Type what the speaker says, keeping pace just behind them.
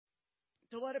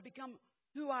to let it become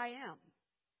who I am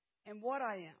and what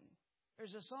I am.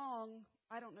 There's a song,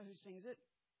 I don't know who sings it,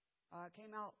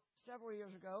 came out several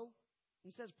years ago,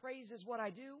 and says, praise is what I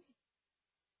do.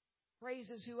 Praise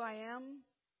is who I am.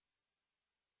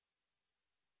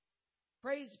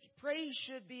 Praise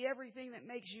should be everything that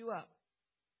makes you up.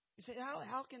 You say,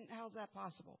 how's that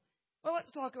possible? Well,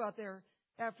 let's talk about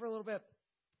that for a little bit.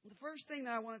 The first thing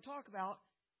that I want to talk about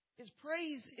is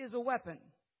praise is a weapon.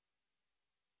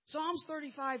 Psalms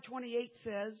 35:28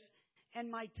 says, and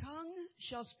my tongue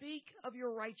shall speak of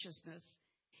your righteousness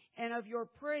and of your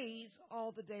praise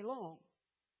all the day long.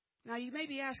 Now, you may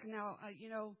be asking now,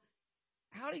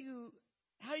 how do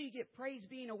you get praise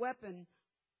being a weapon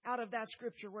out of that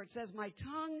scripture where it says, my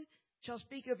tongue shall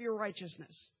speak of your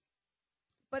righteousness?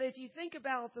 But if you think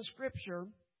about the scripture,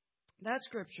 that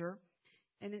scripture,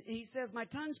 and he says, my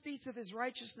tongue speaks of his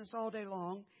righteousness all day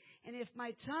long. And if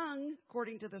my tongue,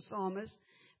 according to the psalmist,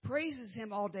 praises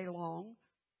him all day long,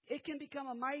 it can become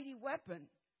a mighty weapon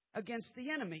against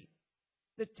the enemy.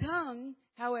 The tongue,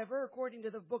 however, according to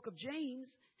the book of James,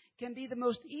 can be the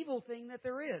most evil thing that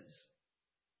there is.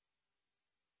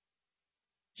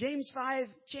 James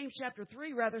chapter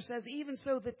 3 says, even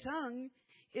so the tongue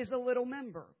is a little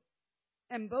member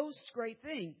and boasts great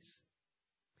things.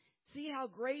 See how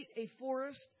great a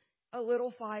forest a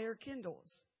little fire kindles.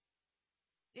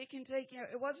 It can take,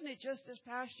 wasn't it just this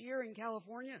past year in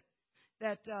California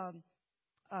that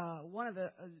one of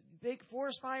the big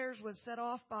forest fires was set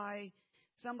off by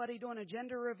somebody doing a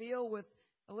gender reveal with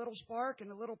a little spark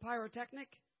and a little pyrotechnic?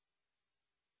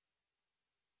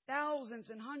 Thousands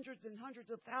and hundreds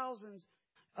of thousands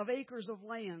of acres of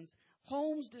lands,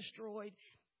 homes destroyed,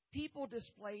 people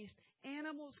displaced,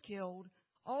 animals killed,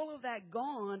 all of that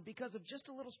gone because of just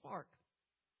a little spark.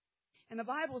 And the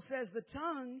Bible says the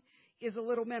tongue is a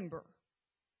little member.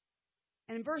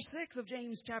 And in verse 6 of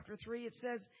James chapter 3, it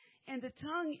says, and the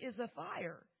tongue is a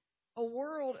fire, a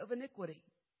world of iniquity.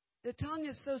 The tongue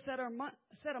is so set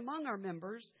among our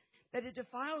members that it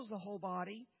defiles the whole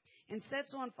body and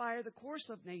sets on fire the course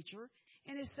of nature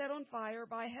and is set on fire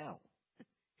by hell.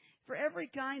 For every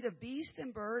kind of beast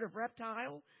and bird, of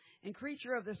reptile and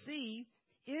creature of the sea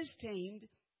is tamed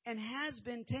and has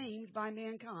been tamed by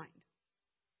mankind.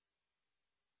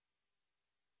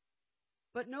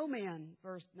 But no man,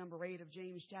 verse number 8 of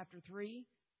James chapter 3,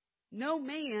 no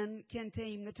man can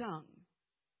tame the tongue.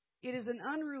 It is an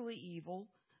unruly evil,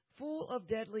 full of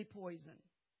deadly poison.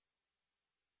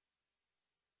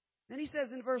 Then he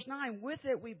says in verse 9, with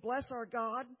it we bless our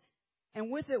God,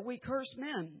 and with it we curse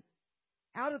men.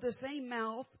 Out of the same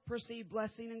mouth proceed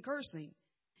blessing and cursing.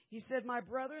 He said, my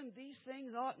brethren, these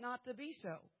things ought not to be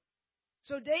so.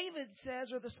 So David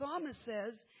says, or the psalmist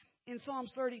says, in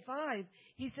Psalms 35,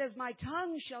 he says, my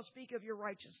tongue shall speak of your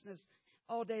righteousness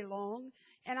all day long,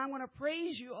 and I'm going to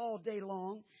praise you all day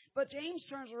long. But James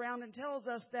turns around and tells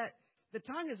us that the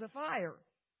tongue is a fire,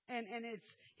 and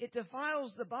it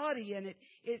defiles the body, and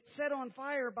it's set on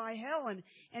fire by hell,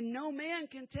 and no man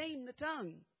can tame the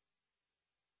tongue.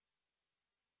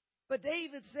 But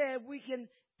David said we can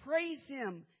praise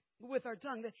him with our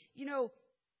tongue.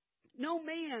 No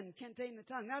man can tame the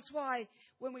tongue. That's why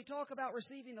when we talk about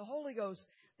receiving the Holy Ghost,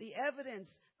 the evidence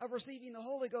of receiving the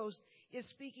Holy Ghost is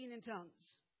speaking in tongues.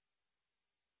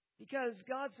 Because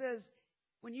God says,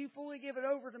 when you fully give it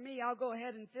over to me, I'll go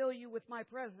ahead and fill you with my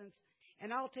presence,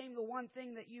 and I'll tame the one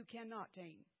thing that you cannot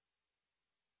tame.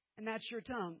 And that's your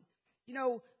tongue.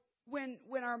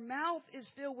 When our mouth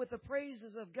is filled with the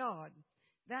praises of God,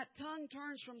 that tongue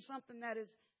turns from something that is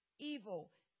evil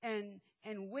and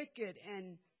wicked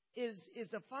and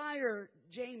is a fire,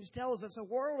 James tells us, a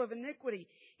world of iniquity.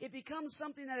 It becomes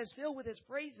something that is filled with his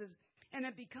praises, and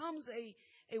it becomes a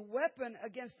weapon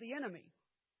against the enemy.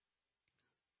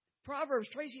 Proverbs,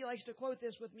 Tracy likes to quote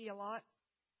this with me a lot.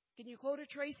 Can you quote it,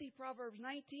 Tracy? Proverbs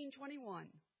 19:21.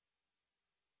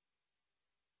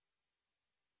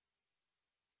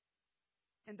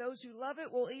 And those who love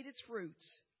it will eat its fruits.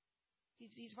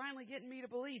 He's finally getting me to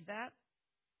believe that.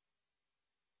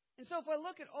 And so if I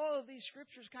look at all of these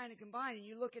scriptures kind of combined, and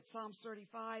you look at Psalms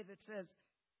 35 that says,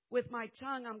 with my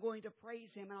tongue I'm going to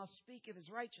praise him and I'll speak of his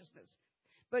righteousness.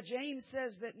 But James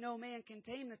says that no man can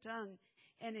tame the tongue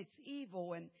and it's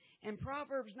evil. And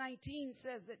Proverbs 19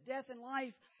 says that death and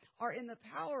life are in the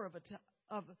power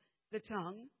of the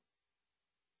tongue.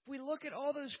 If we look at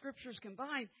all those scriptures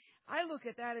combined, I look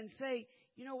at that and say,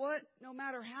 you know what? No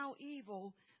matter how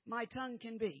evil my tongue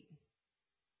can be,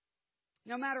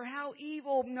 no matter how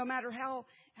evil, no matter how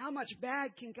much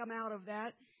bad can come out of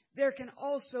that, there can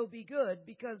also be good,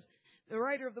 because the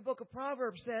writer of the book of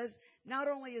Proverbs says not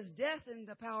only is death in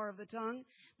the power of the tongue,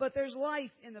 but there's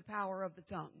life in the power of the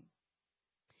tongue.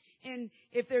 And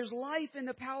if there's life in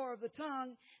the power of the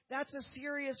tongue, that's a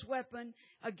serious weapon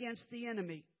against the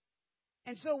enemy.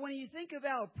 And so when you think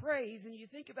about praise, and you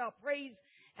think about praise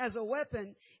as a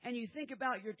weapon, and you think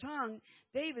about your tongue,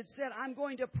 David said, I'm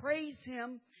going to praise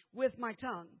him with my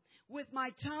tongue. With my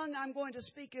tongue, I'm going to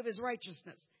speak of his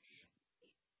righteousness.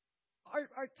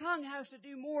 Our tongue has to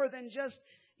do more than just,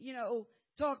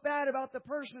 talk bad about the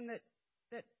person that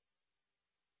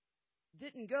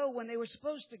didn't go when they were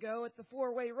supposed to go at the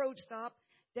 4-way road stop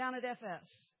down at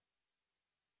FS.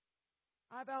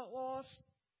 I about lost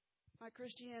my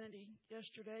Christianity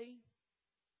yesterday.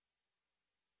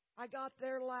 I got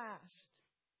there last.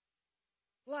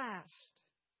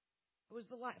 It was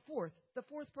the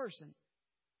fourth person.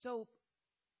 So,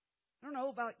 I don't know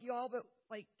about y'all, but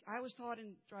I was taught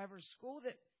in driver's school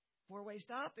that 4-way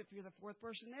stop, if you're the fourth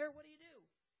person there, what do?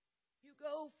 You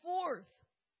go fourth.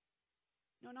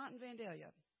 No, not in Vandalia.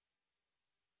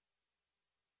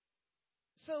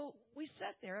 So we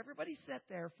sat there. Everybody sat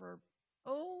there for,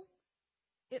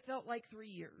 it felt like 3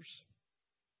 years.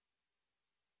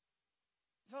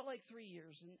 It felt like 3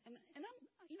 years. And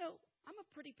I'm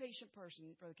a pretty patient person,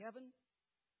 Brother Kevin.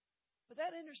 But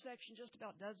that intersection just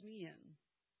about does me in.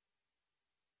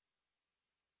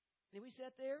 And we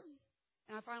sat there,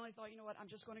 and I finally thought, you know what, I'm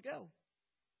just going to go.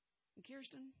 And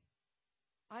Kirsten,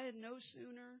 I had no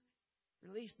sooner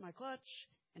released my clutch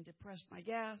and depressed my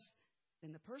gas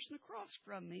than the person across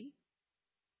from me,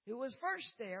 who was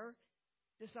first there,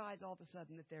 decides all of a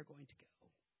sudden that they're going to go.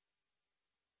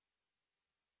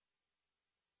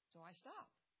 So I stop.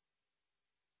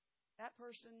 That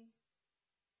person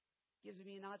gives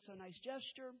me a not so nice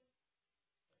gesture.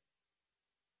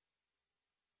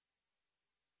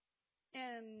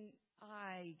 And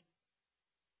I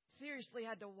seriously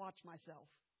had to watch myself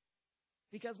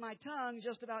because my tongue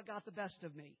just about got the best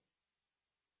of me.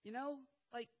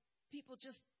 People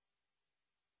just,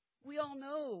 we all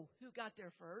know who got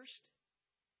there first.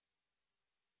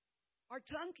 Our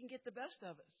tongue can get the best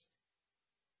of us.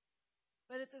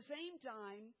 But at the same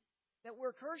time that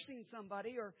we're cursing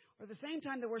somebody or the same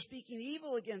time that we're speaking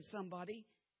evil against somebody,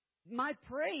 my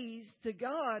praise to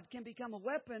God can become a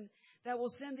weapon that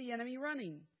will send the enemy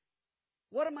running.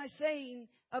 What am I saying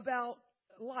about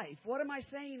life? What am I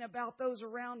saying about those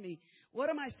around me? What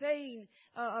am I saying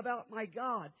about my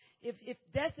God? If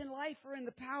death and life are in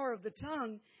the power of the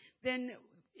tongue, then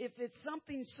if it's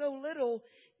something so little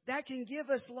that can give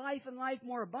us life and life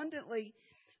more abundantly,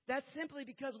 that's simply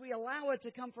because we allow it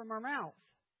to come from our mouth.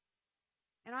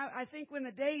 And I think when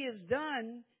the day is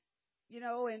done,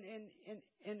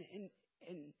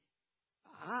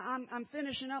 I'm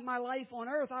finishing up my life on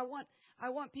earth, I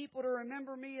want people to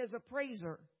remember me as a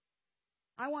praiser.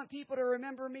 I want people to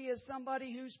remember me as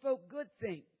somebody who spoke good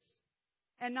things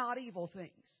and not evil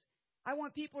things. I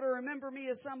want people to remember me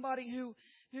as somebody who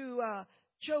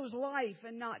chose life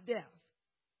and not death.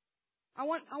 I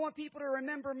want people to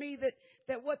remember me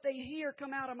that what they hear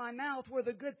come out of my mouth were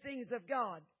the good things of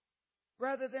God,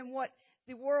 rather than what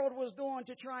the world was doing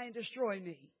to try and destroy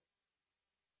me.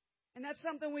 And that's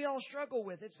something we all struggle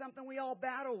with. It's something we all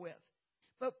battle with.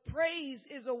 But praise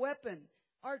is a weapon.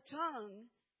 Our tongue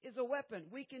is a weapon.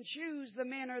 We can choose the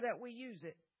manner that we use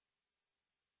it.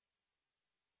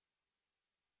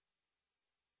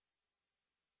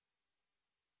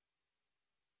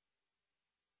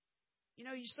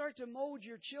 You start to mold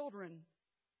your children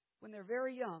when they're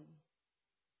very young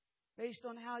based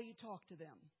on how you talk to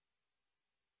them.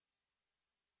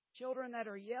 Children that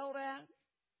are yelled at,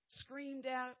 screamed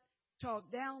at,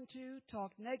 talked down to,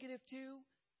 talked negative to,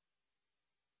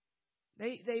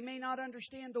 they may not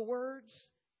understand the words,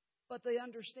 but they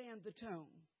understand the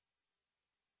tone.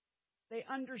 They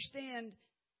understand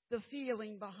the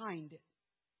feeling behind it.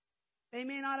 They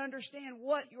may not understand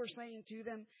what you're saying to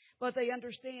them, but they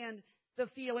understand the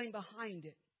feeling behind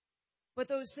it. But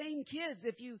those same kids,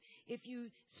 if you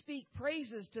speak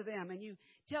praises to them and you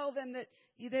tell them that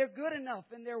they're good enough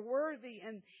and they're worthy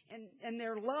and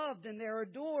they're loved and they're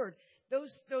adored,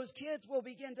 those kids will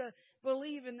begin to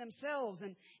believe in themselves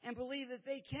and believe that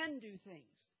they can do things.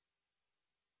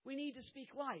 We need to speak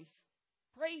life.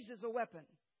 Praise is a weapon,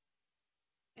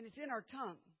 and it's in our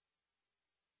tongue.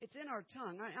 It's in our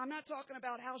tongue. I'm not talking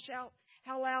about how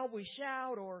loud we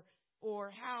shout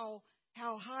or how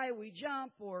high we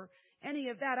jump or any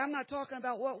of that. I'm not talking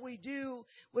about what we do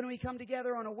when we come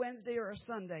together on a Wednesday or a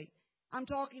Sunday. I'm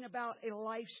talking about a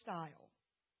lifestyle.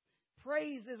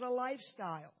 Praise is a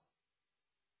lifestyle.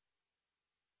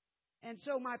 And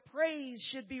so my praise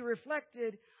should be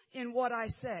reflected in what I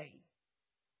say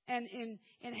and in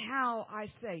how I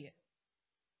say it.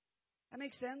 That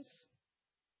makes sense?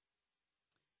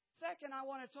 second, I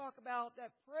want to talk about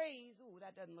that praise. Ooh,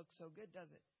 that doesn't look so good, does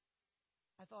it?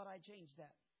 I thought I changed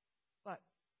that. But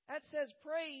that says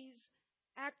praise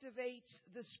activates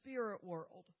the spirit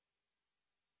world.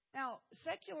 Now,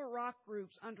 secular rock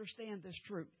groups understand this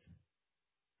truth.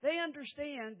 They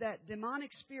understand that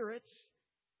demonic spirits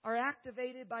are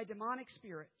activated by demonic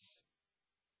spirits,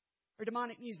 or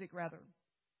demonic music, rather,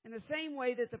 in the same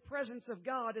way that the presence of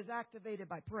God is activated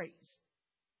by praise.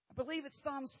 I believe it's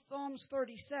Psalms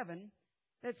 37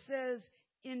 that says,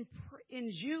 in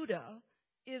Judah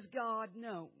is God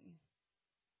known.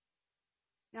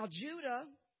 Now, Judah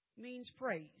means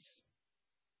praise.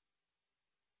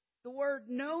 The word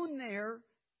known there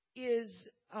is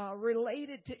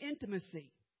related to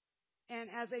intimacy. And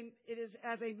it is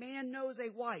as a man knows a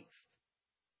wife.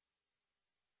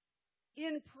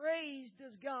 In praise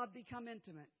does God become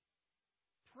intimate.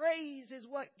 Praise is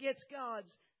what gets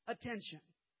God's attention.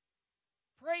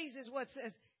 Praise is what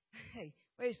says, hey,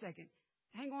 wait a second.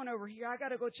 Hang on over here. I got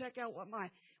to go check out what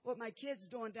my kid's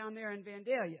doing down there in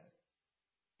Vandalia.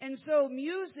 And so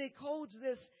music holds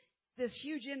this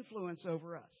huge influence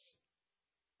over us.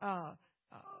 I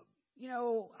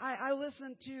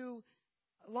listen to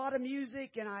a lot of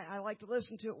music, and I like to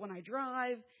listen to it when I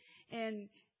drive. And,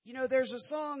 there's a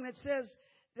song that says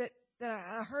that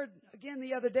I heard again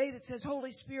the other day that says,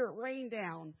 Holy Spirit, rain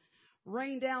down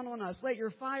on us. Let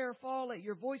your fire fall. Let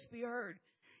your voice be heard.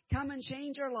 Come and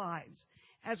change our lives.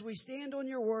 As we stand on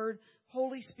your word,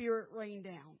 Holy Spirit, rain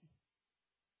down.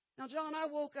 Now, John,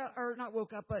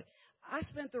 but I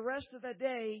spent the rest of the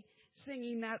day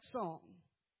singing that song.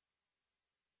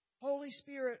 Holy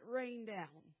Spirit, rain down.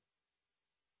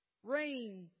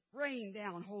 Rain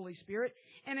down, Holy Spirit.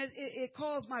 And it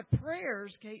caused my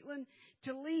prayers, Caitlin,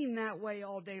 to lean that way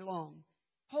all day long.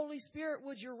 Holy Spirit,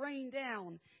 would you rain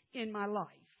down in my life?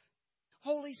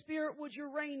 Holy Spirit, would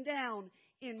you rain down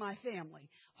in my family?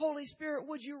 Holy Spirit,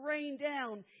 would you rain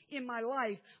down in my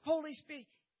life? Holy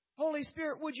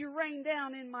Spirit, would you rain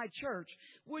down in my church?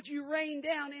 Would you rain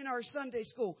down in our Sunday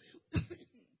school?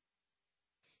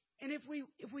 And if we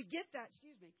get that,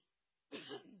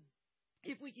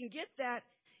 if we can get that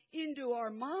into our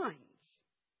minds.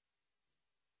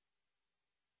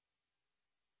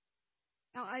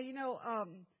 Now,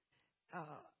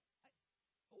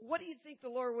 what do you think the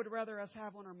Lord would rather us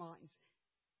have on our minds?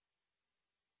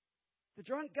 The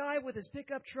drunk guy with his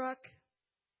pickup truck,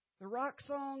 the rock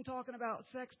song talking about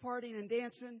sex, partying, and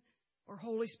dancing, or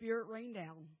Holy Spirit, rain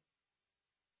down?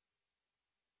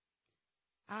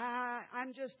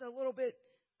 I'm just a little bit,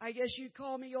 I guess you'd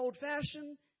call me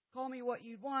old-fashioned, call me what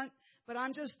you'd want, but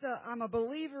I'm a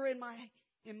believer in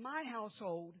my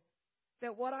household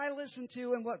that what I listen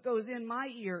to and what goes in my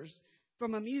ears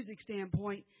from a music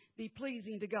standpoint be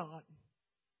pleasing to God.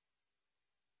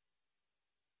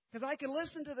 Because I can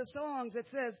listen to the songs that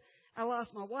says, I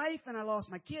lost my wife and I lost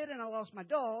my kid and I lost my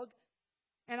dog,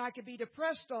 and I could be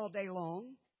depressed all day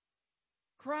long,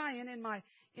 crying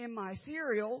in my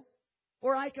cereal,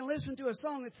 or I can listen to a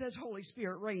song that says, Holy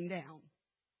Spirit, rain down.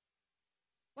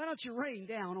 Why don't you rain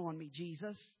down on me,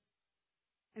 Jesus?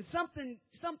 And something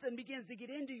begins to get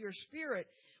into your spirit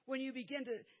when you begin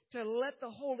to let the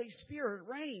Holy Spirit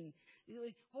reign.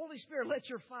 Holy Spirit, let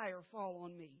your fire fall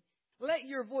on me. Let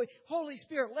your voice, Holy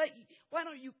Spirit, why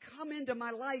don't you come into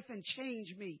my life and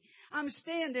change me? I'm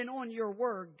standing on your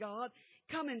word, God.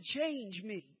 Come and change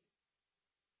me.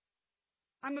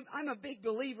 I'm a big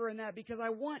believer in that because I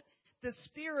want the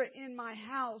spirit in my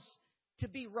house to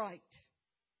be right.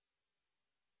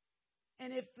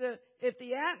 And if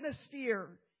the atmosphere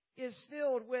is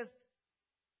filled with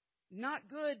not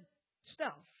good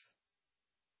stuff,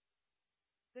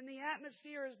 then the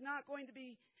atmosphere is not going to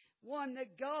be one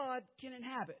that God can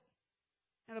inhabit.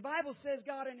 And the Bible says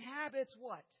God inhabits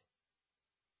what?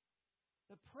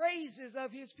 The praises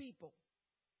of His people.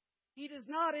 He does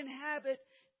not inhabit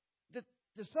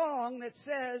the song that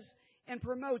says and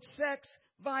promotes sex,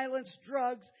 violence,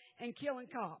 drugs, and killing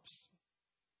cops.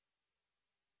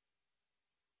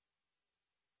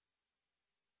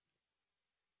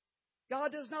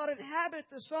 God does not inhabit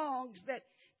the songs that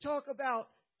talk about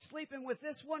sleeping with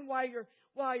this one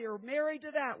while you're married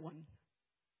to that one.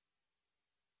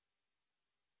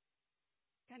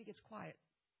 Kind of gets quiet.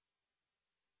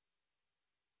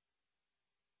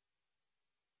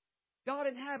 God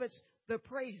inhabits the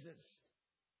praises.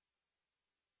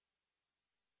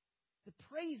 The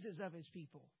praises of His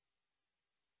people.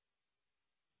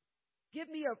 Give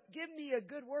me a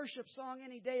good worship song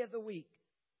any day of the week.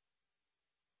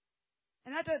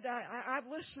 And I've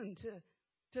listened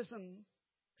to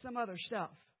some other stuff.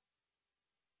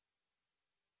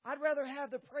 I'd rather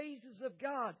have the praises of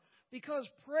God because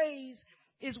praise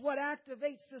is what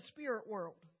activates the spirit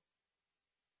world.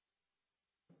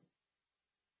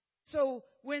 So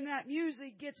when that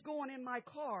music gets going in my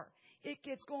car, it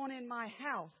gets going in my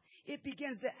house, it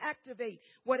begins to activate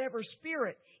whatever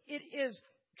spirit it is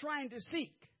trying to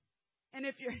seek. And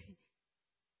if you're,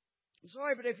 I'm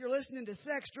sorry, but if you're listening to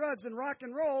sex, drugs, and rock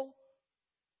and roll,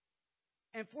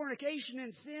 and fornication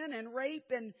and sin and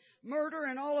rape and murder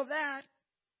and all of that,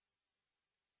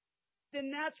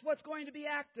 then that's what's going to be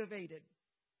activated.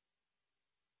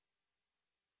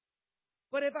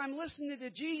 But if I'm listening to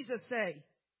Jesus say,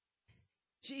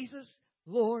 Jesus,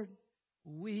 Lord,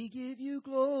 we give you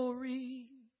glory.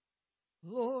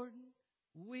 Lord,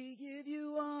 we give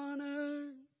you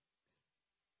honor.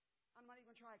 I'm not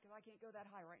even trying because I can't go that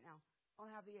high right now. I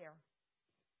don't have the air.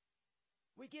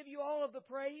 We give you all of the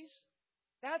praise.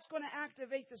 That's going to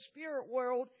activate the spirit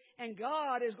world, and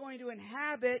God is going to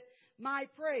inhabit my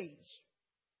praise.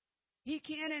 He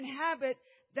can't inhabit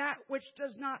that which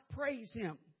does not praise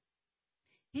Him.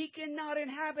 He cannot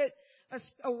inhabit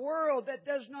a world that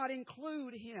does not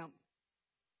include Him.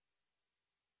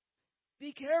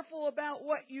 Be careful about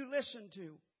what you listen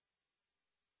to.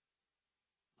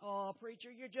 Oh, preacher,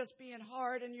 you're just being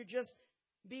hard and you're just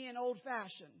being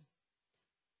old-fashioned.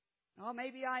 Oh,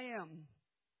 maybe I am.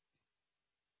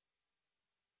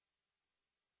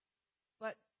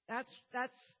 But that's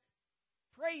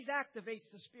praise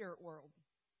activates the spirit world.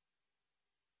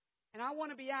 And I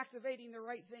want to be activating the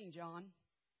right thing, John.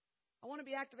 I want to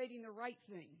be activating the right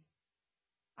thing.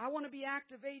 I want to be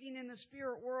activating in the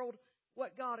spirit world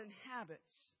what God inhabits,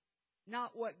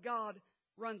 not what God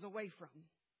runs away from.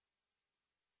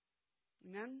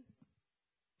 Amen?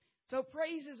 So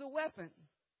praise is a weapon.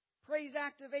 Praise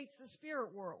activates the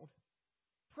spirit world.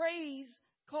 Praise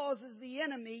causes the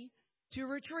enemy to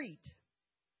retreat.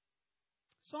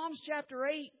 Psalms chapter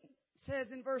 8 says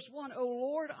in verse 1, O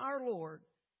Lord, our Lord,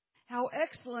 how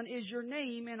excellent is your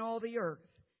name in all the earth,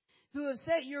 who have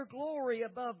set your glory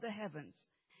above the heavens.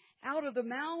 Out of the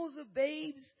mouths of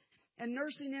babes and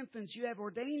nursing infants you have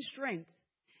ordained strength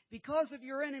because of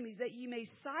your enemies, that ye may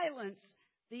silence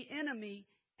the enemy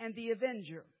and the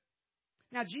avenger.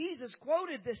 Now, Jesus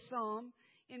quoted this psalm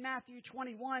in Matthew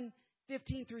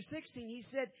 21:15 through 16. He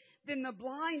said, Then the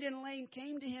blind and lame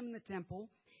came to him in the temple,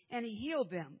 and he healed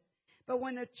them. But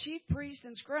when the chief priests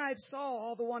and scribes saw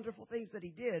all the wonderful things that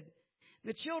he did,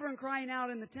 the children crying out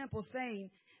in the temple, saying,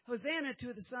 Hosanna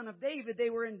to the Son of David, they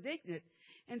were indignant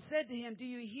and said to him, Do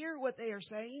you hear what they are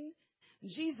saying?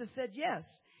 And Jesus said, Yes.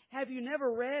 Have you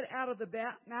never read, out of the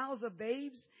mouths of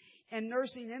babes and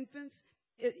nursing infants,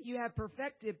 you have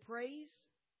perfected praise?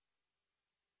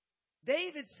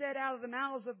 David said, Out of the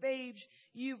mouths of babes,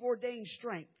 you've ordained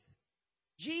strength.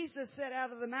 Jesus said,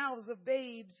 Out of the mouths of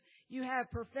babes, you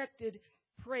have perfected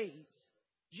praise.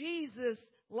 Jesus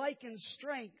likens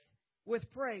strength with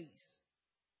praise.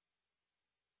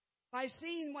 By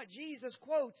seeing what Jesus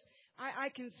quotes, I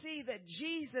can see that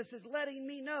Jesus is letting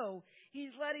me know,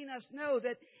 He's letting us know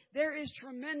that there is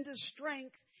tremendous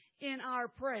strength in our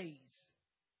praise.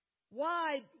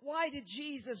 Why did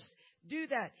Jesus do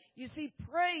that? You see,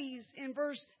 praise in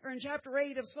chapter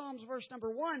 8 of Psalms, verse number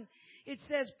 1, it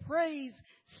says, praise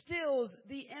stills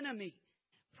the enemy.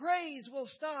 Praise will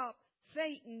stop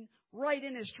Satan right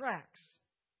in his tracks.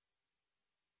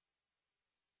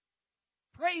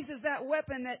 Praise is that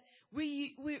weapon that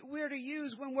we're to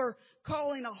use when we're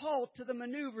calling a halt to the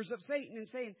maneuvers of Satan and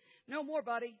saying, no more,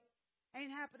 buddy.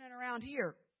 Ain't happening around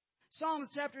here. Psalms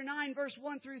chapter 9, verse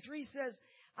 1 through 3 says,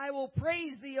 I will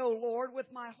praise thee, O Lord, with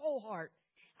my whole heart.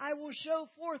 I will show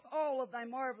forth all of thy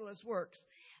marvelous works.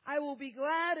 I will be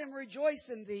glad and rejoice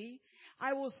in thee.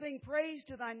 I will sing praise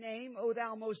to thy name, O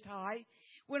thou most high.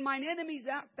 When mine enemies'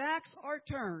 backs are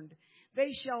turned,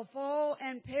 they shall fall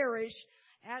and perish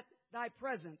at thy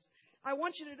presence. I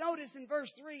want you to notice in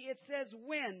verse 3, it says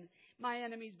when my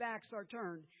enemies' backs are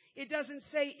turned. It doesn't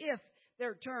say if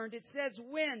they're turned. It says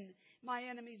when my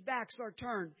enemies' backs are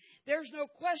turned. There's no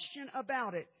question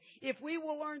about it. If we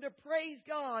will learn to praise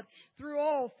God through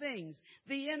all things,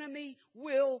 the enemy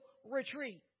will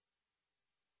retreat.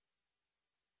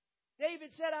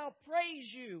 David said, I'll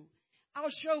praise you.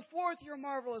 I'll show forth your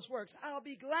marvelous works. I'll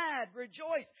be glad,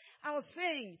 rejoice. I'll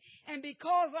sing. And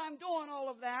because I'm doing all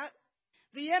of that,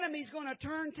 the enemy's going to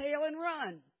turn tail and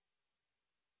run.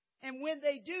 And when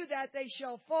they do that, they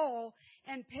shall fall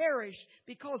and perish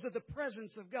because of the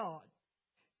presence of God.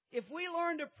 If we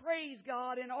learn to praise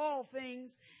God in all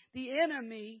things, the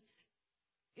enemy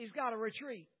has got to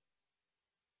retreat.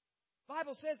 The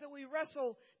Bible says that we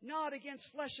wrestle not against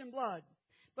flesh and blood,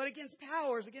 but against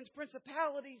powers, against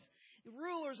principalities,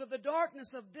 rulers of the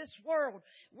darkness of this world.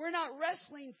 We're not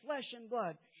wrestling flesh and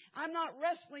blood. I'm not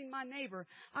wrestling my neighbor.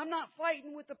 I'm not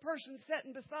fighting with the person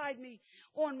sitting beside me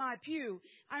on my pew.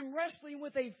 I'm wrestling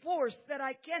with a force that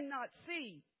I cannot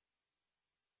see.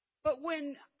 But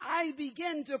when I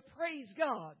begin to praise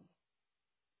God,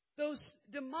 those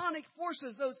demonic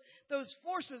forces, those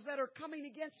forces that are coming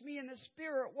against me in the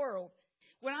spirit world,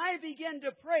 when I begin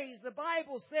to praise, the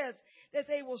Bible says that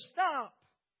they will stop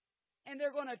and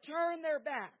they're going to turn their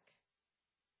back.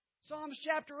 Psalms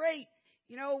chapter 8,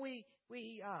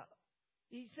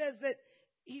 he says that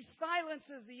He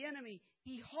silences the enemy.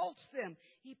 He halts them.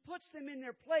 He puts them in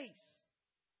their place.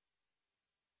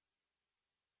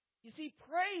 You see,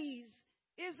 praise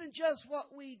isn't just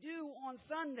what we do on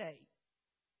Sunday.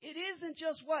 It isn't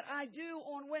just what I do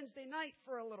on Wednesday night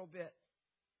for a little bit.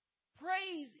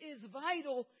 Praise is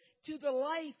vital to the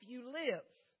life you live.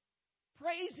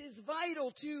 Praise is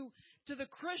vital to the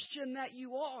Christian that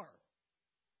you are.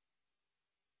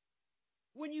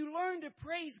 When you learn to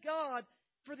praise God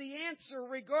for the answer,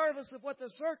 regardless of what the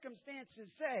circumstances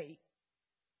say,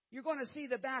 you're going to see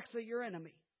the backs of your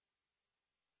enemy.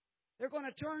 They're going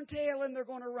to turn tail and they're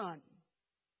going to run.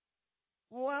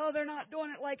 Well, they're not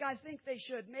doing it like I think they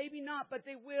should. Maybe not, but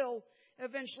they will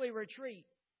eventually retreat.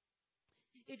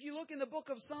 If you look in the book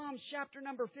of Psalms, chapter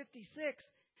number 56,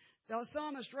 the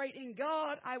psalmist writes, "In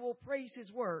God I will praise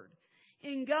His word.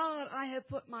 In God I have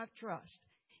put my trust."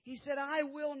 He said, "I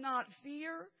will not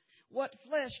fear what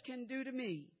flesh can do to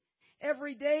me.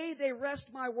 Every day they wrest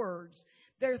my words.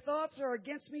 Their thoughts are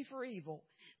against me for evil.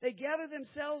 They gather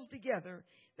themselves together.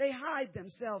 They hide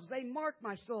themselves. They mark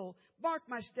my soul, mark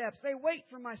my steps. They wait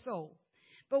for my soul.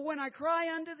 But when I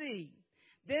cry unto Thee,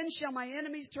 then shall my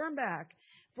enemies turn back.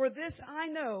 For this I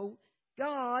know,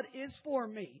 God is for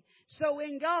me. So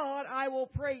in God I will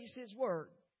praise His word.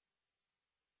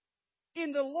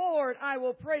 In the Lord I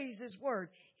will praise His word.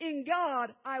 In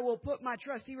God I will put my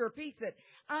trust." He repeats it.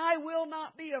 "I will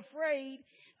not be afraid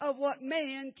of what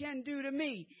man can do to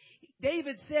me."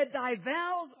 David said, "Thy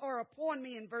vows are upon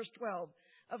me," in verse 12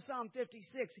 of Psalm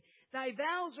 56. "Thy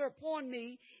vows are upon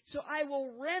me, so I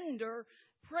will render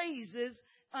praises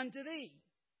unto Thee."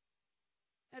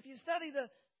 Now, if you study the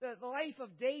life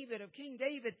of David, of King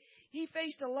David, he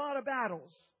faced a lot of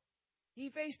battles. He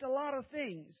faced a lot of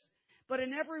things. But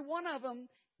in every one of them,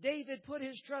 David put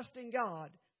his trust in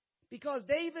God. Because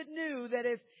David knew that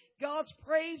if God's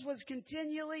praise was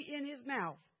continually in his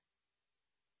mouth,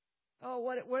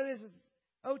 what is it?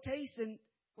 Oh, taste and,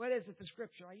 what is it, the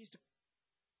scripture?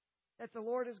 That the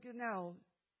Lord is good now.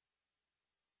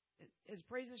 His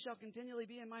praises shall continually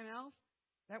be in my mouth.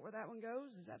 Is that where that one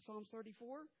goes? Is that Psalms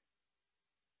 34?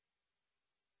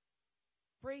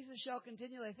 Praises shall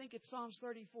continually. I think it's Psalms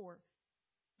 34.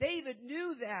 David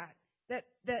knew that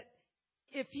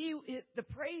if the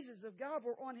praises of God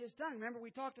were on his tongue. Remember, we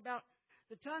talked about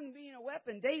the tongue being a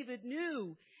weapon. David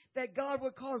knew that God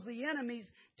would cause the enemies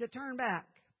to turn back.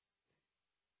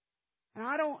 And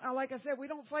like I said, we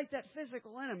don't fight that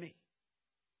physical enemy.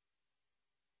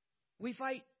 We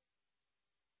fight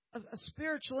a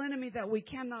spiritual enemy that we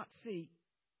cannot see.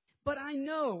 But I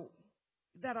know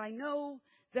that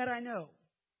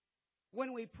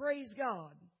when we praise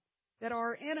God, that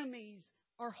our enemies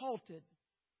are halted.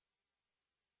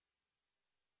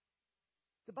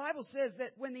 The Bible says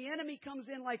that when the enemy comes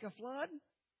in like a flood,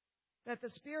 that the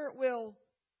Spirit will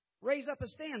raise up a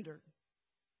standard.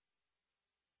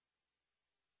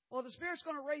 Well, the Spirit's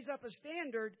going to raise up a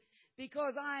standard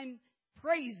because I'm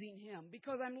praising Him,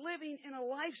 because I'm living in a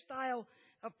lifestyle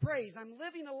of praise. I'm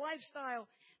living a lifestyle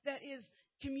that is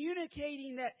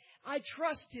communicating that I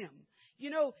trust Him.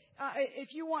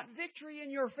 If you want victory in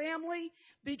your family,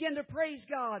 begin to praise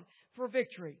God for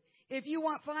victory. If you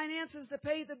want finances to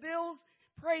pay the bills,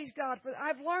 praise God for.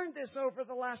 I've learned this over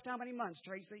the last how many months,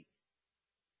 Tracy?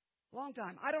 Long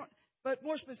time. But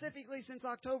more specifically since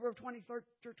October of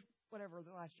 2013, whatever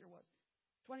the last year was.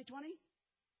 2020?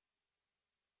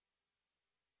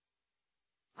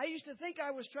 I used to think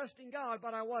I was trusting God,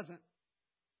 but I wasn't.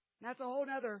 That's a whole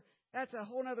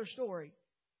nother story.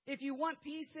 If you want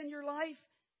peace in your life,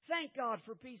 thank God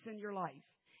for peace in your life.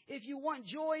 If you want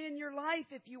joy in your life,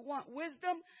 if you want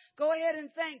wisdom, go ahead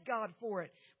and thank God for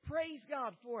it. Praise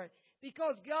God for it.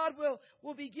 Because God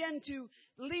will begin to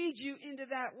lead you into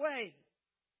that way.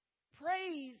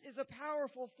 Praise is a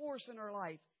powerful force in our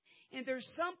life. And there's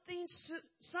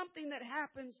something that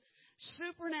happens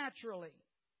supernaturally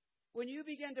when you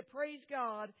begin to praise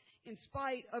God in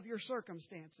spite of your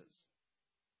circumstances.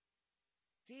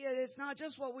 See, it's not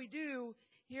just what we do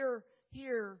here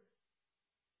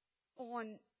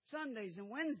on Sundays and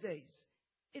Wednesdays.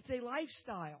 It's a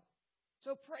lifestyle.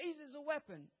 So praise is a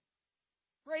weapon.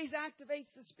 Praise activates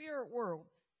the spirit world.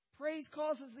 Praise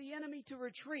causes the enemy to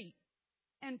retreat.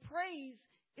 And praise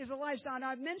is a lifestyle. And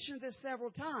I've mentioned this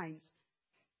several times.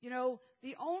 You know,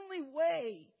 the only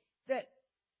way that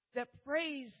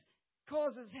praise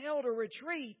causes hell to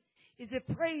retreat is if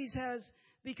praise has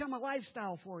become a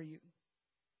lifestyle for you.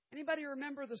 Anybody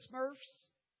remember the Smurfs?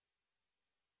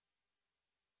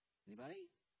 Anybody?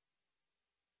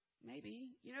 Maybe.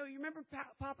 You know, you remember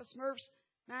Papa Smurf's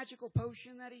magical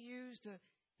potion that he used to,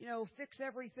 fix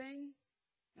everything?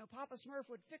 Papa Smurf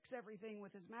would fix everything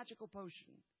with his magical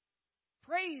potion.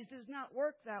 Praise does not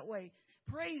work that way.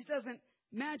 Praise doesn't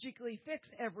magically fix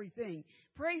everything.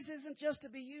 Praise isn't just to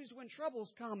be used when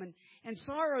troubles come and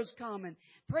sorrows come. And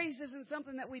praise isn't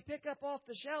something that we pick up off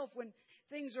the shelf when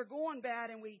things are going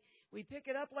bad and we pick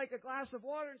it up like a glass of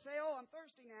water and say, oh, I'm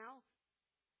thirsty now.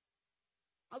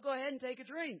 I'll go ahead and take a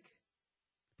drink.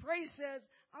 Praise says,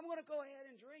 I'm going to go ahead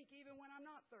and drink even when I'm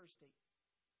not thirsty.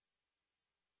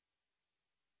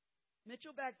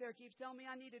 Mitchell back there keeps telling me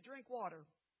I need to drink water.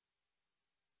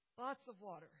 Lots of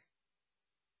water.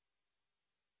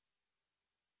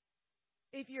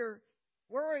 If you're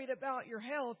worried about your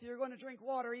health, you're going to drink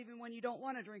water even when you don't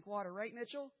want to drink water, right,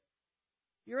 Mitchell?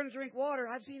 You're going to drink water.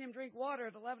 I've seen him drink water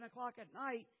at 11 o'clock at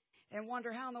night and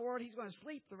wonder how in the world he's going to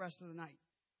sleep the rest of the night.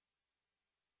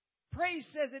 Praise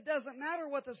says it doesn't matter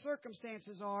what the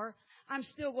circumstances are, I'm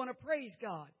still going to praise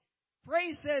God.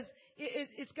 Praise says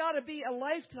it's got to be a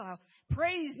lifestyle.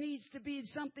 Praise needs to be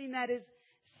something that is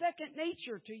second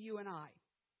nature to you and I.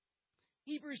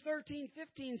 Hebrews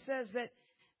 13:15 says that,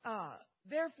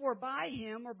 therefore by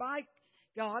Him, or by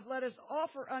God, let us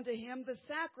offer unto Him the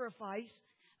sacrifice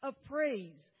of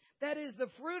praise. That is the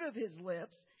fruit of His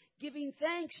lips, giving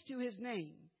thanks to His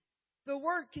name. The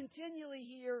word continually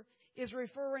here is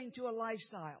referring to a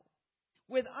lifestyle.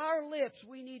 With our lips,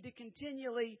 we need to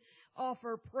continually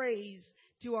offer praise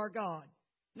to our God.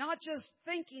 Not just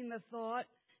thinking the thought,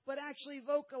 but actually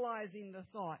vocalizing the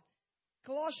thought.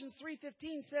 Colossians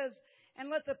 3:15 says, and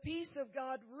let the peace of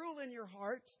God rule in your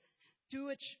hearts, to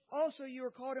which also you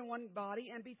are called in one body,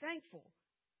 and be thankful.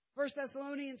 1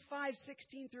 Thessalonians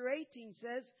 5:16 through 18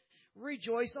 says,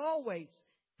 rejoice always,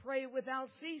 pray without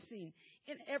ceasing,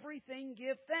 in everything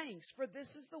give thanks, for this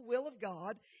is the will of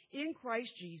God in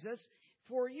Christ Jesus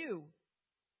for you.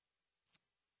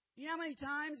 You know how many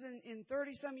times in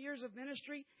 30-some years of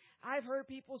ministry I've heard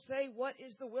people say, what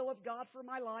is the will of God for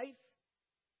my life?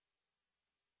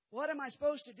 What am I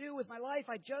supposed to do with my life?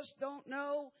 I just don't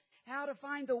know how to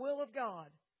find the will of God.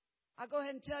 I'll go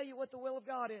ahead and tell you what the will of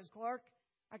God is, Clark.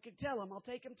 I can tell them. I'll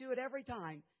take them to it every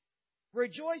time.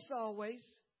 Rejoice always.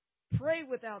 Pray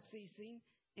without ceasing.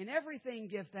 In everything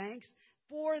give thanks.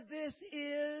 For this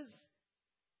is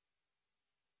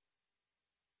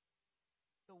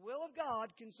the will of God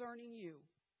concerning you.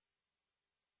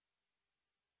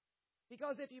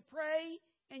 Because if you pray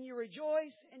and you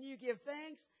rejoice and you give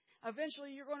thanks,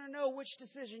 eventually you're going to know which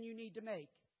decision you need to make.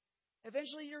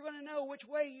 Eventually you're going to know which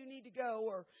way you need to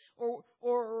go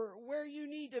or where you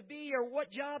need to be or what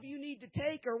job you need to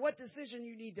take or what decision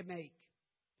you need to make.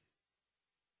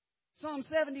 Psalm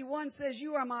 71 says,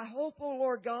 you are my hope, O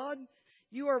Lord God.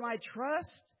 You are my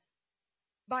trust.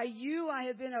 By you I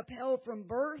have been upheld from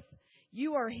birth.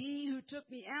 You are He who took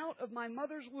me out of my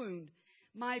mother's womb.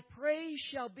 My praise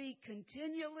shall be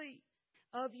continually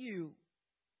of you.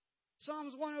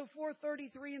 Psalms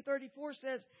 104:33 and 34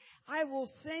 says, I will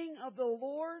sing of the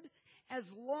Lord as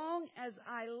long as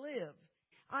I live.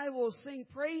 I will sing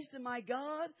praise to my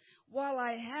God while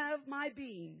I have my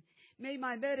being. May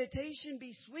my meditation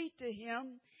be sweet to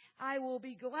Him. I will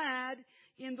be glad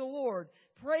in the Lord.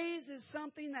 Praise is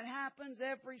something that happens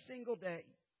every single day.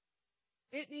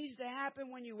 It needs to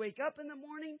happen when you wake up in the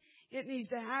morning. It needs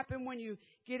to happen when you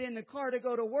get in the car to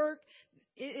go to work.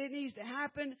 It needs to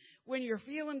happen when you're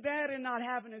feeling bad and not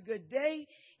having a good day.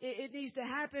 It needs to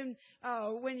happen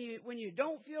when you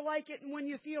don't feel like it and when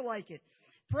you feel like it.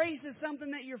 Praise is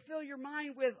something that you fill your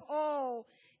mind with all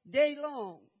day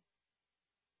long.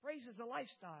 Praise is a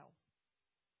lifestyle.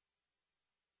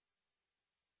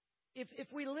 If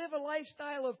we live a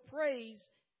lifestyle of praise,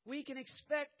 we can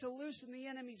expect to loosen the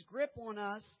enemy's grip on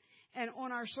us and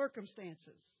on our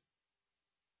circumstances.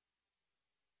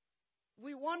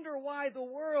 We wonder why the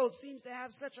world seems to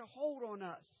have such a hold on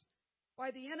us, why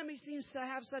the enemy seems to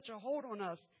have such a hold on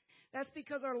us. That's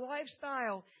because our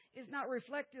lifestyle is not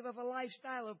reflective of a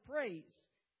lifestyle of praise.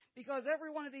 Because every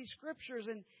one of these scriptures,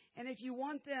 and if you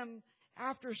want them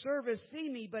after service, see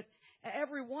me, but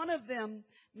every one of them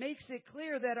makes it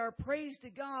clear that our praise to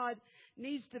God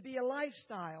needs to be a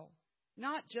lifestyle,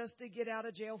 not just a get out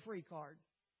of jail free card.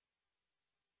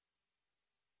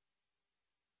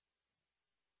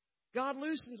 God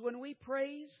loosens when we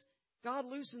praise. God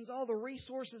loosens all the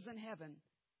resources in heaven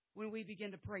when we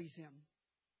begin to praise Him.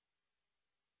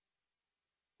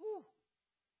 Whew.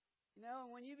 You know,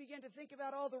 and when you begin to think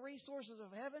about all the resources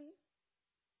of heaven,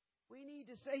 we need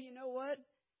to say, you know what?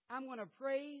 I'm going to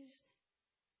praise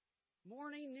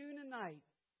morning, noon, and night.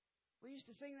 We used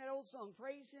to sing that old song,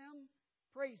 praise Him,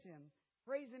 praise Him.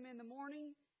 Praise Him in the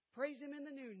morning, praise Him in the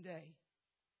noonday.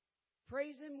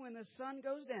 Praise Him when the sun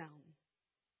goes down.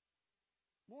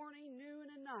 Morning, noon,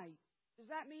 and night. Does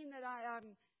that mean that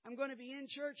I'm going to be in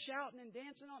church shouting and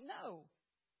dancing on? No.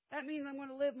 That means I'm going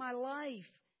to live my life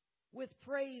with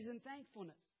praise and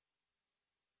thankfulness.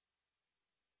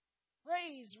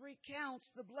 Praise recounts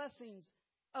the blessings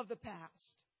of the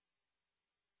past.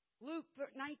 Luke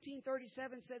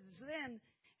 19:37 says, then,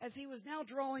 as He was now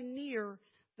drawing near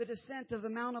the descent of the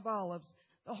Mount of Olives,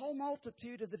 the whole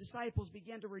multitude of the disciples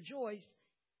began to rejoice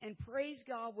and praise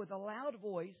God with a loud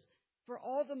voice for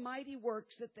all the mighty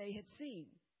works that they had seen.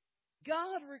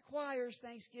 God requires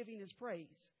thanksgiving as praise.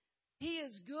 He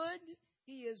is good,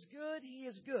 He is good, He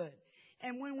is good.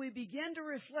 And when we begin to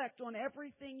reflect on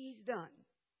everything He's done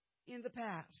in the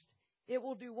past, it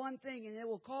will do one thing, and it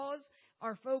will cause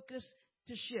our focus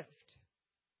to shift.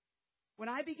 When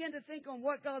I begin to think on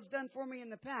what God's done for me in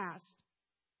the past,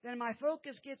 then my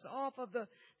focus gets off of the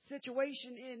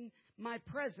situation in my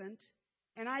present,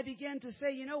 and I begin to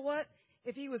say, you know what?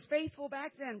 If He was faithful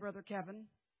back then, Brother Kevin,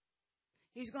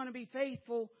 He's going to be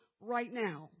faithful right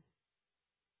now.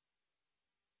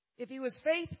 If He was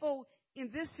faithful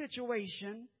in this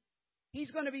situation,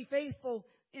 He's going to be faithful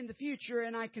in the future,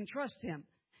 and I can trust Him.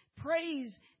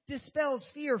 Praise dispels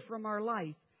fear from our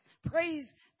life. Praise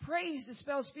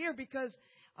dispels fear because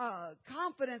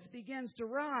confidence begins to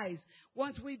rise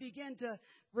once we begin to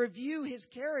review His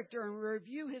character and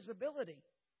review His ability.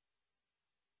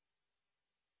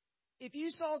 If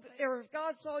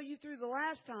God saw you through the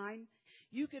last time,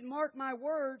 you can mark my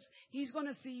words, He's going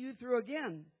to see you through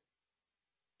again.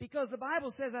 Because the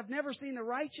Bible says, I've never seen the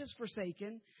righteous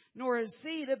forsaken, nor his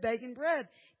seed a begging bread.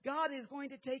 God is going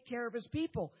to take care of His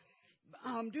people.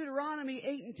 Deuteronomy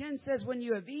 8:10 says, when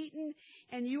you have eaten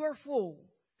and you are full,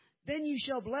 then you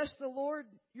shall bless the Lord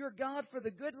your God for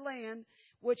the good land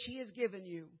which He has given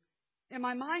you. And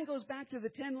my mind goes back to the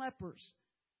 10 lepers.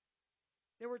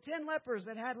 There were 10 lepers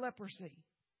that had leprosy.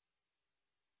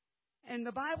 And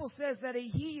the Bible says that He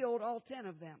healed all 10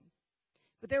 of them.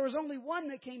 But there was only one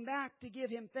that came back to give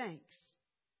Him thanks.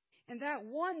 And that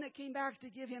one that came back to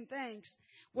give Him thanks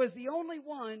was the only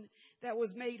one that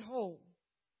was made whole.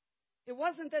 It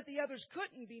wasn't that the others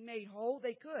couldn't be made whole.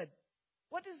 They could.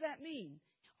 What does that mean?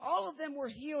 All of them were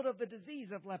healed of the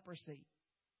disease of leprosy.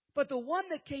 But the one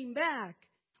that came back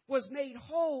was made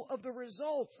whole of the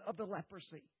results of the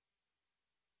leprosy.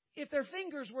 If their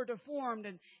fingers were deformed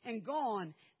and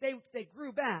gone, they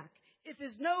grew back. If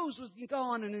his nose was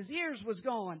gone and his ears was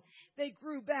gone, they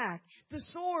grew back. The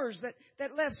sores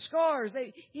that left scars,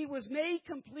 he was made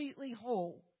completely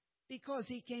whole because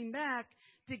he came back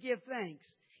to give thanks.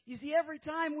 You see, every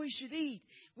time we should eat,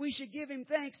 we should give Him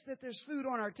thanks that there's food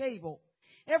on our table.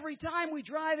 Every time we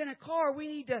drive in a car, we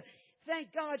need to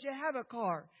thank God you have a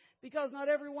car, because not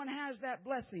everyone has that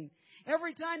blessing.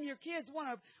 Every time your kids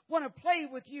want to play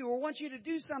with you or want you to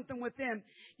do something with them,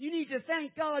 you need to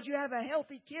thank God you have a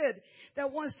healthy kid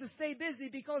that wants to stay busy,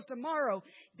 because tomorrow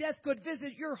death could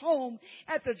visit your home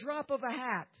at the drop of a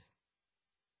hat.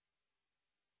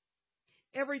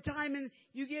 Every time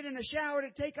you get in the shower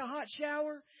to take a hot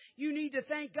shower, you need to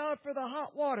thank God for the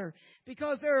hot water,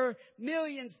 because there are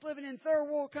millions living in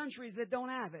third world countries that don't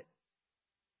have it.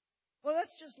 Well,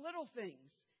 that's just little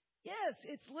things. Yes,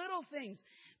 it's little things,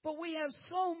 but we have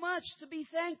so much to be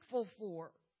thankful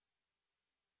for.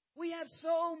 We have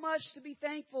so much to be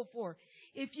thankful for.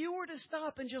 If you were to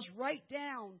stop and just write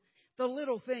down the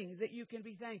little things that you can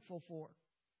be thankful for,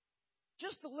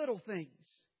 just the little things,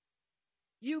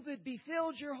 you would be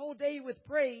filled your whole day with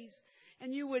praise,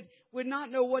 and you would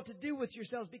not know what to do with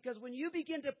yourselves. Because when you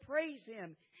begin to praise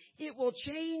Him, it will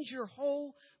change your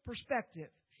whole perspective.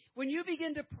 When you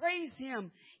begin to praise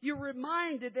Him, you're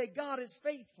reminded that God is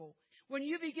faithful. When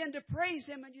you begin to praise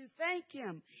Him and you thank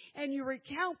Him and you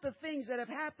recount the things that have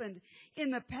happened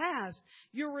in the past,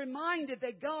 you're reminded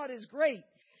that God is great.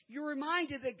 You're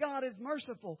reminded that God is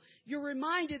merciful. You're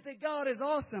reminded that God is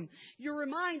awesome. You're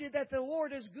reminded that the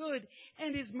Lord is good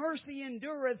and His mercy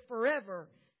endureth forever.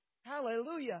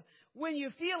 Hallelujah. When you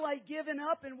feel like giving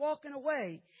up and walking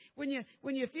away, when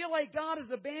you feel like God has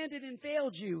abandoned and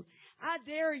failed you, I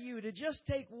dare you to just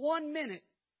take 1 minute,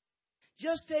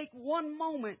 just take one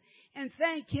moment and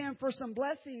thank Him for some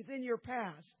blessings in your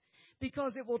past.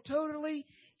 because it will totally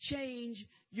change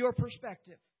your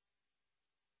perspective.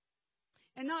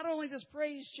 And not only does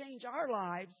praise change our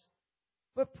lives,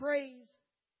 but praise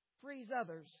frees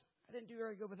others. I didn't do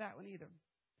very good with that one either.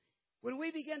 When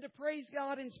we begin to praise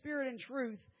God in spirit and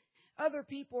truth, other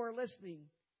people are listening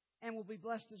and will be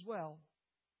blessed as well.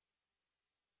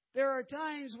 There are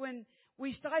times when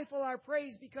we stifle our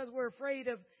praise because we're afraid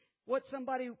of what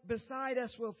somebody beside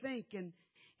us will think. And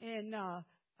I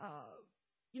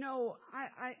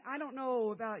don't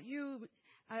know about you.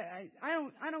 I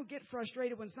don't get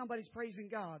frustrated when somebody's praising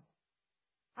God.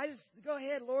 I just go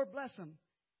ahead, Lord, bless them.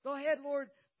 Go ahead, Lord,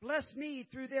 bless me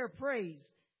through their praise.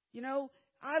 You know,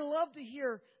 I love to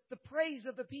hear the praise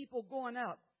of the people going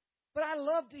up. But I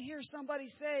love to hear somebody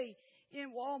say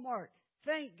in Walmart,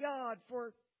 thank God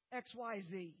for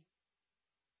XYZ.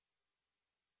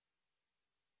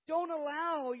 Don't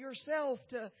allow yourself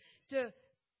to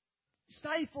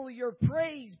stifle your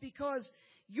praise, because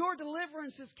your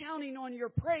deliverance is counting on your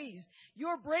praise.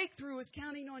 Your breakthrough is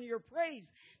counting on your praise.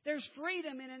 There's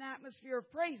freedom in an atmosphere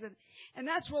of praise. And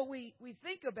that's what we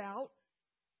think about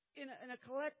in a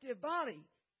collective body.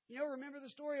 You know, remember the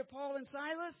story of Paul and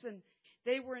Silas? And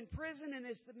they were in prison, and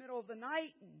it's the middle of the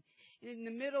night. And in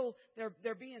the middle,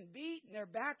 they're being beat, and their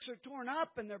backs are torn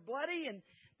up, and they're bloody. And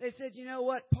they said, you know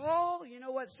what, Paul? You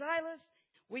know what, Silas?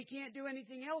 We can't do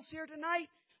anything else here tonight,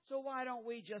 so why don't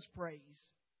we just praise?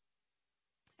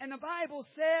 And the Bible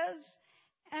says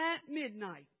at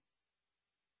midnight,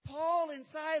 Paul and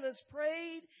Silas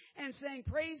prayed and sang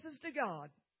praises to God.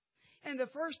 And the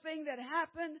first thing that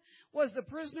happened was the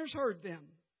prisoners heard them.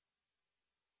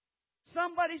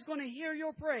 Somebody's going to hear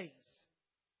your praise.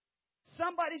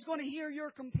 Somebody's going to hear your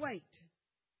complaint.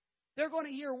 They're going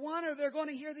to hear one or they're going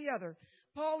to hear the other.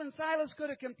 Paul and Silas could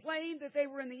have complained that they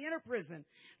were in the inner prison,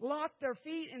 locked their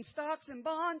feet in stocks and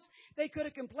bonds. They could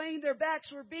have complained their backs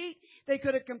were beat. They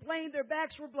could have complained their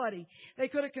backs were bloody. They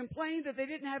could have complained that they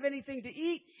didn't have anything to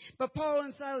eat. But Paul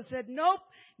and Silas said, nope,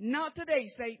 not today,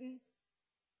 Satan.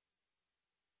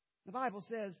 The Bible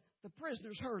says the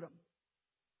prisoners heard them.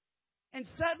 And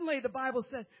suddenly, the Bible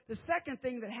says, the second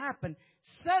thing that happened,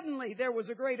 suddenly there was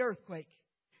a great earthquake.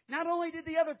 Not only did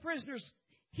the other prisoners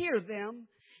hear them,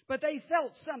 but they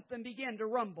felt something begin to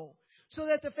rumble, so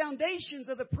that the foundations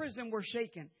of the prison were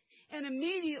shaken. And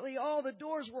immediately all the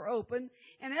doors were open,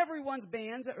 and everyone's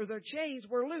bands or their chains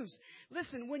were loose.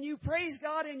 Listen, when you praise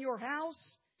God in your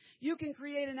house, you can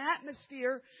create an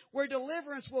atmosphere where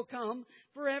deliverance will come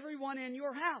for everyone in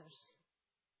your house.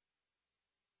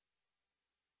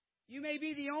 You may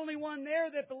be the only one there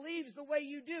that believes the way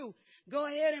you do. Go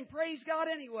ahead and praise God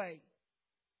anyway.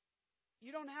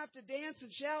 You don't have to dance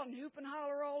and shout and hoop and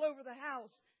holler all over the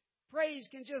house. Praise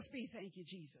can just be, thank you,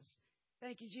 Jesus.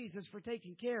 Thank you, Jesus, for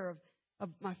taking care of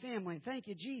my family. Thank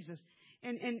you, Jesus.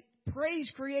 And praise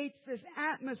creates this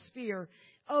atmosphere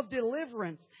of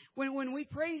deliverance. When we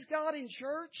praise God in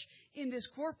church, in this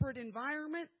corporate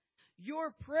environment,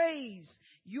 your praise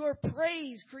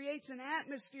creates an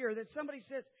atmosphere that somebody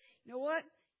says, you know what?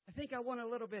 I think I want a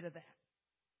little bit of that.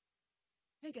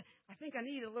 I think I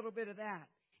need a little bit of that.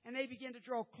 And they begin to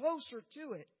draw closer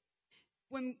to it.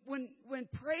 When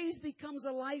praise becomes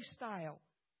a lifestyle,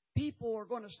 people are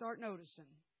going to start noticing.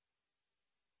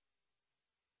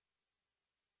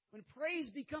 When praise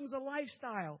becomes a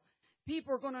lifestyle,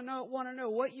 people are going to want to know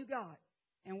what you got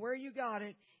and where you got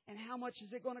it and how much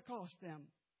is it going to cost them.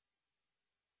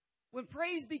 When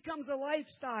praise becomes a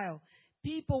lifestyle,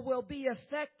 people will be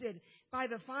affected by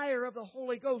the fire of the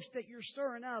Holy Ghost that you're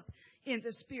stirring up in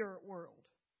the spirit world.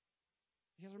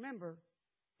 Because remember,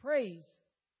 praise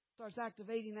starts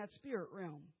activating that spirit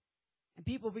realm. And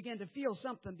people begin to feel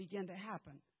something begin to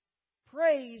happen.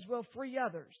 Praise will free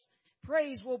others.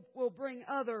 Praise will bring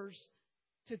others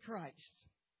to Christ.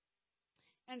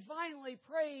 And finally,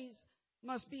 praise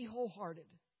must be wholehearted.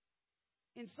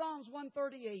 In Psalms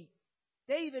 138,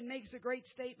 David makes a great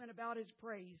statement about his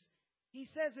praise. He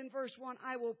says in verse 1,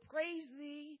 I will praise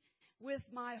thee with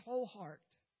my whole heart.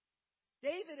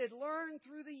 David had learned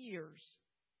through the years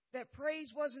that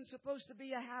praise wasn't supposed to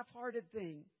be a half-hearted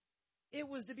thing. It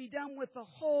was to be done with the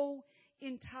whole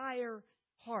entire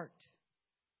heart.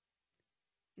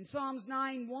 In Psalms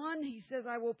 9:1, he says,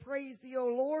 I will praise thee, O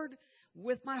Lord,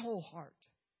 with my whole heart.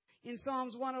 In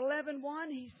Psalms 111:1,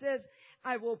 he says,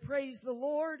 I will praise the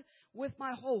Lord with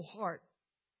my whole heart.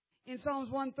 In Psalms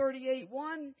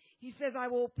 138:1, he says, I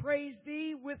will praise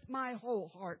thee with my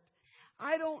whole heart.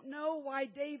 I don't know why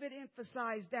David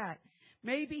emphasized that.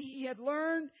 Maybe he had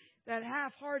learned that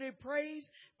half-hearted praise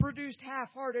produced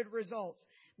half-hearted results.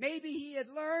 Maybe he had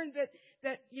learned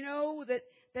that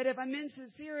if I'm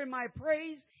insincere in my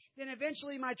praise, then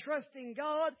eventually my trust in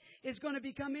God is going to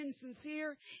become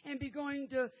insincere and be going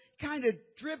to kind of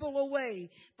dribble away.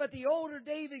 But the older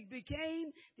David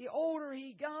became, the older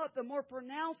he got, the more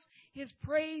pronounced his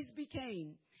praise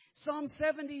became. Psalm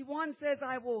 71 says,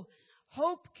 I will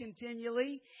hope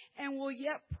continually and will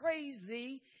yet praise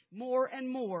thee more and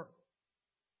more.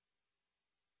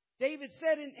 David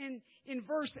said in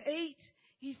verse 8,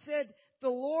 he said, the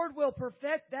Lord will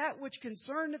perfect that which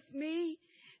concerneth me,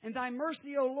 and thy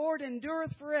mercy, O Lord,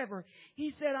 endureth forever.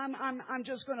 He said, I'm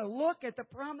just going to look at the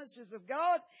promises of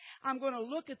God. I'm going to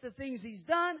look at the things He's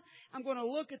done. I'm going to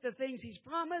look at the things He's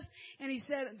promised. And he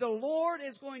said, the Lord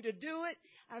is going to do it.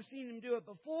 I've seen Him do it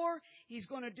before. He's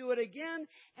going to do it again.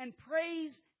 And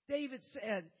praise, David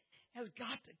said, has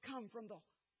got to come from the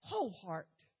whole heart.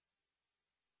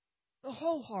 The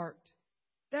whole heart.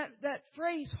 That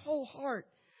phrase, whole heart,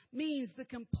 means the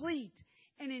complete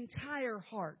and entire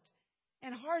heart.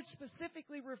 And heart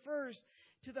specifically refers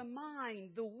to the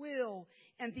mind, the will,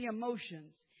 and the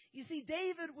emotions. You see,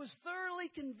 David was thoroughly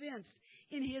convinced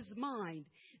in his mind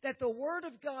that the Word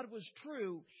of God was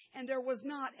true and there was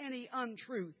not any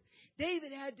untruth.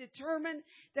 David had determined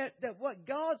that what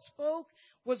God spoke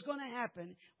was going to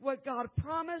happen. What God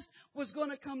promised was going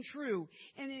to come true.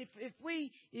 And if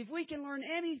we can learn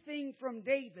anything from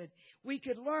David, we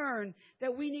could learn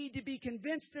that we need to be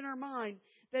convinced in our mind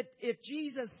that if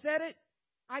Jesus said it,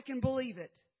 I can believe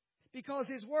it. Because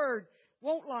His Word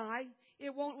won't lie.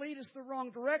 It won't lead us the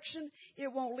wrong direction.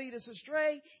 It won't lead us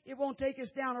astray. It won't take us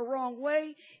down a wrong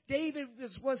way. David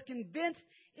was convinced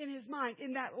in his mind,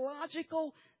 in that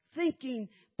logical thinking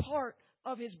part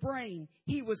of his brain,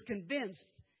 he was convinced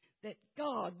that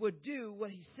God would do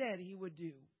what He said He would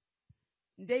do.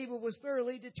 And David was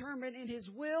thoroughly determined in his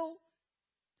will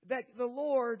that the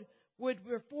Lord would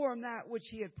perform that which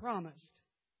He had promised.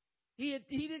 He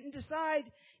didn't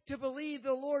decide to believe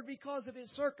the Lord because of his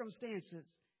circumstances.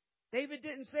 David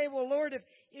didn't say, well, Lord,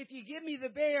 if you give me the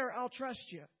bear, I'll trust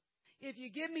you. If you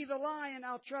give me the lion,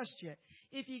 I'll trust you.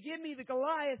 If you give me the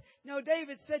Goliath. No,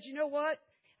 David said, you know what?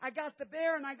 I got the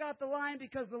bear and I got the lion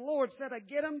because the Lord said I'd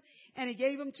get him, and He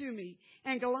gave him to me.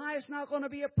 And Goliath's not going to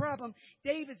be a problem.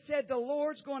 David said the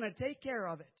Lord's going to take care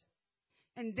of it.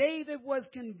 And David was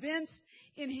convinced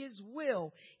in his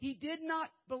will. He did not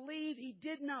believe, he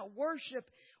did not worship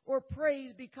or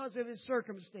praise because of his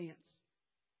circumstance.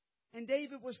 And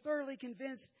David was thoroughly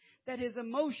convinced that his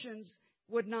emotions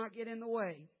would not get in the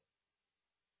way.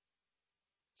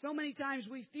 So many times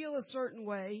we feel a certain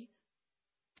way,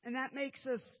 and that makes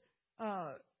us,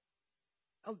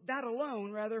 that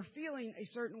alone, rather, feeling a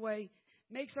certain way,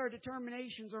 makes our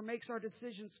determinations or makes our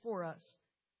decisions for us.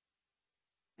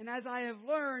 And as I have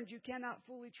learned, you cannot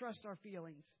fully trust our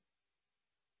feelings.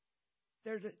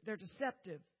 They're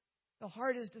deceptive. The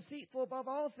heart is deceitful above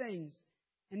all things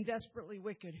and desperately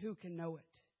wicked. Who can know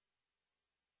it?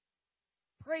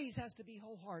 Praise has to be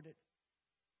wholehearted.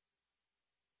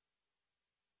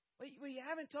 We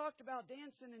haven't talked about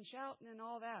dancing and shouting and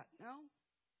all that, no?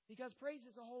 Because praise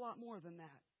is a whole lot more than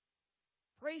that.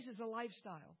 Praise is a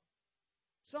lifestyle.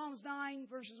 Psalms 9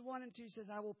 verses 1 and 2 says,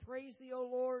 I will praise Thee, O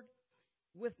Lord,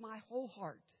 with my whole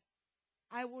heart.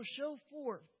 I will show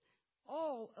forth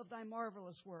all of Thy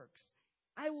marvelous works.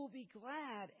 I will be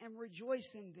glad and rejoice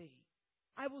in Thee.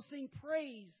 I will sing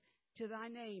praise to Thy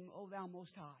name, O Thou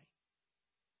Most High.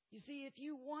 You see, if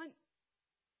you want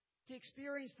to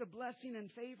experience the blessing and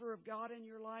favor of God in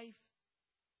your life,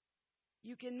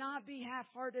 you cannot be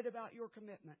half-hearted about your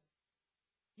commitment.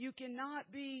 You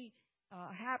cannot be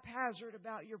haphazard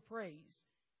about your praise.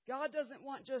 God doesn't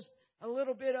want just a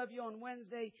little bit of you on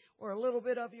Wednesday or a little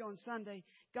bit of you on Sunday.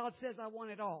 God says, I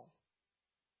want it all.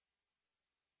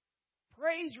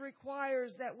 Praise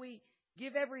requires that we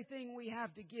give everything we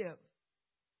have to give.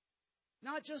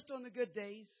 Not just on the good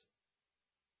days.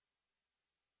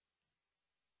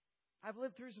 I've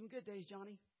lived through some good days,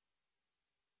 Johnny.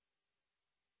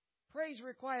 Praise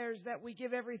requires that we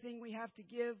give everything we have to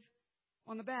give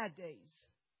on the bad days.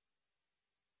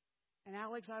 And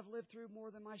Alex, I've lived through more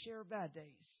than my share of bad days.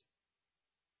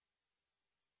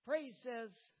 Praise says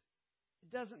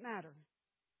it doesn't matter.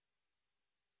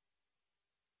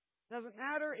 Doesn't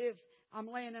matter if I'm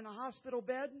laying in a hospital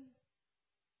bed.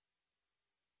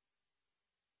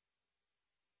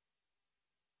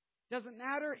 Doesn't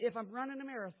matter if I'm running a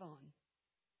marathon.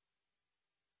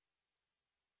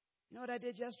 You know what I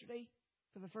did yesterday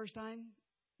for the first time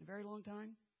in a very long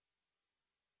time?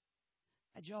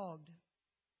 I jogged.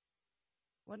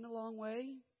 Wasn't a long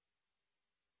way.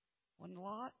 Wasn't a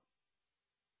lot.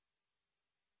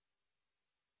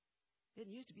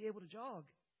 Didn't used to be able to jog.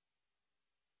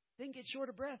 Didn't get short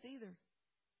of breath either.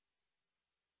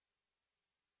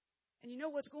 And you know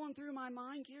what's going through my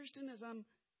mind, Kirsten, as I'm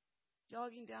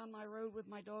jogging down my road with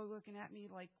my dog looking at me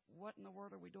like, what in the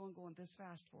world are we doing going this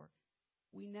fast for?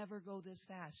 We never go this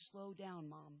fast. Slow down,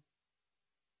 Mom.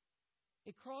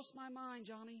 It crossed my mind,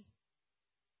 Johnny.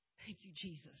 Thank you,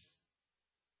 Jesus.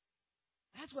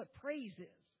 That's what praise is.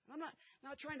 I'm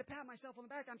not trying to pat myself on the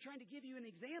back. I'm trying to give you an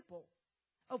example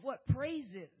of what praise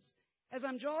is. As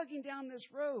I'm jogging down this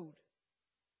road,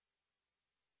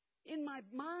 in my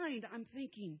mind, I'm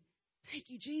thinking, thank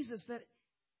you, Jesus, that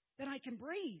I can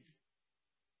breathe.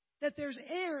 That there's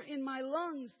air in my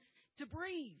lungs to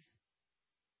breathe.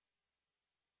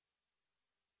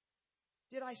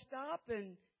 Did I stop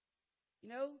and,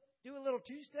 do a little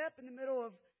two-step in the middle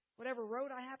of whatever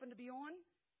road I happened to be on?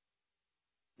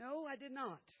 No, I did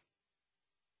not.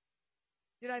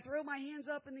 Did I throw my hands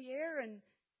up in the air and,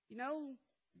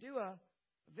 do a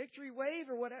victory wave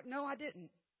or whatever? No, I didn't.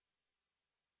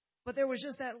 But there was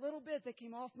just that little bit that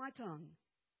came off my tongue.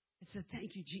 It said,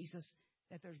 thank you, Jesus,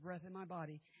 that there's breath in my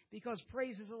body. Because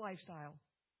praise is a lifestyle.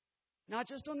 Not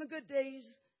just on the good days,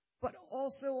 but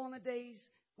also on the days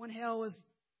when hell is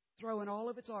throwing all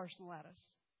of its arsenal at us.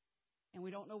 And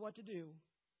we don't know what to do.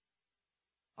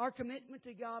 Our commitment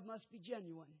to God must be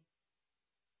genuine.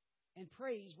 And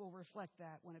praise will reflect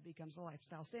that when it becomes a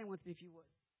lifestyle. Stand with me if you would.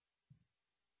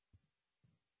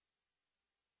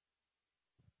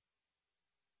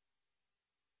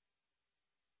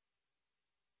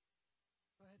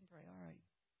 Go ahead and pray. All right.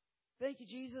 Thank you,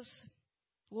 Jesus,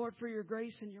 Lord, for your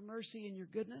grace and your mercy and your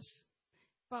goodness.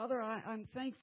 Father, I'm thankful